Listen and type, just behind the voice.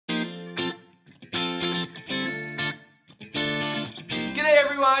Hey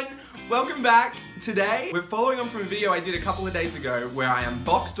everyone! Welcome back. Today, we're following on from a video I did a couple of days ago where I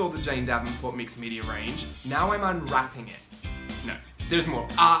unboxed all the Jane Davenport mixed media range. Now I'm unwrapping it. No, there's more.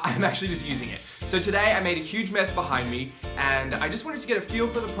 I'm actually just using it. So today I made a huge mess behind me and I just wanted to get a feel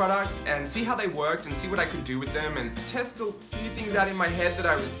for the products and see how they worked and see what I could do with them and test a few things out in my head that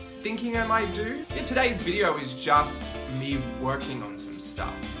I was thinking I might do. Yeah, today's video is just me working on some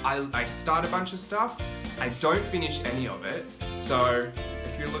stuff. I start a bunch of stuff, I don't finish any of it, so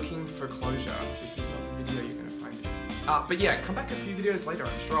if you're looking for closure, this is not the video you're going to find it. But yeah, come back a few videos later,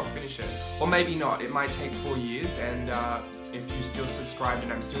 I'm sure I'll finish it. Or maybe not, it might take 4 years, and if you still subscribed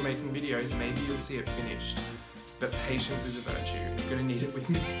and I'm still making videos, maybe you'll see it finished. But patience is a virtue. You're gonna need it with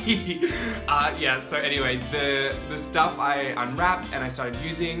me. Yeah, so anyway, the stuff I unwrapped and I started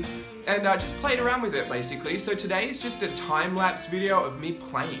using and just played around with it basically. So today is just a time-lapse video of me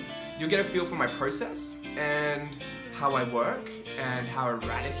playing. You'll get a feel for my process and how I work and how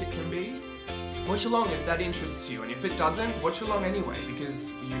erratic it can be. Watch along if that interests you, and if it doesn't, watch along anyway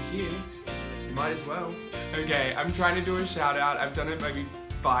because you're here. You might as well. Okay, I'm trying to do a shout out. I've done it maybe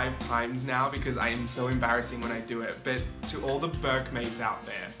 5 times now because I am so embarrassing when I do it, but to all the Burke mates out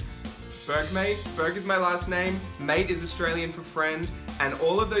there. Burke mates, Burke is my last name, mate is Australian for friend, and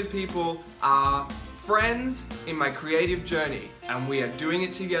all of those people are friends in my creative journey, and we are doing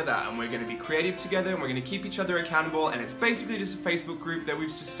it together, and we're going to be creative together, and we're going to keep each other accountable, and it's basically just a Facebook group that we've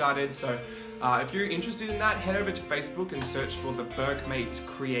just started, so if you're interested in that, head over to Facebook and search for the Burke Mates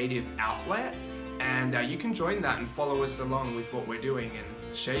Creative Outlet, and you can join that and follow us along with what we're doing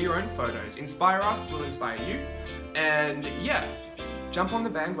and share your own photos. Inspire us, we'll inspire you. And yeah, jump on the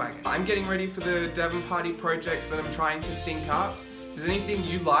bandwagon. I'm getting ready for the Devon Party projects that I'm trying to think up. If there's anything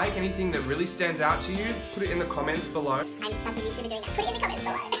you like, anything that really stands out to you, put it in the comments below. I'm such a YouTuber doing that. Put it in the comments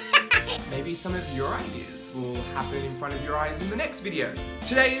below. Maybe some of your ideas will happen in front of your eyes in the next video.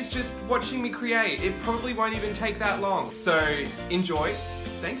 Today is just watching me create. It probably won't even take that long. So enjoy.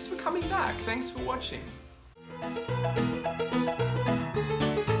 Thanks for coming back. Thanks for watching.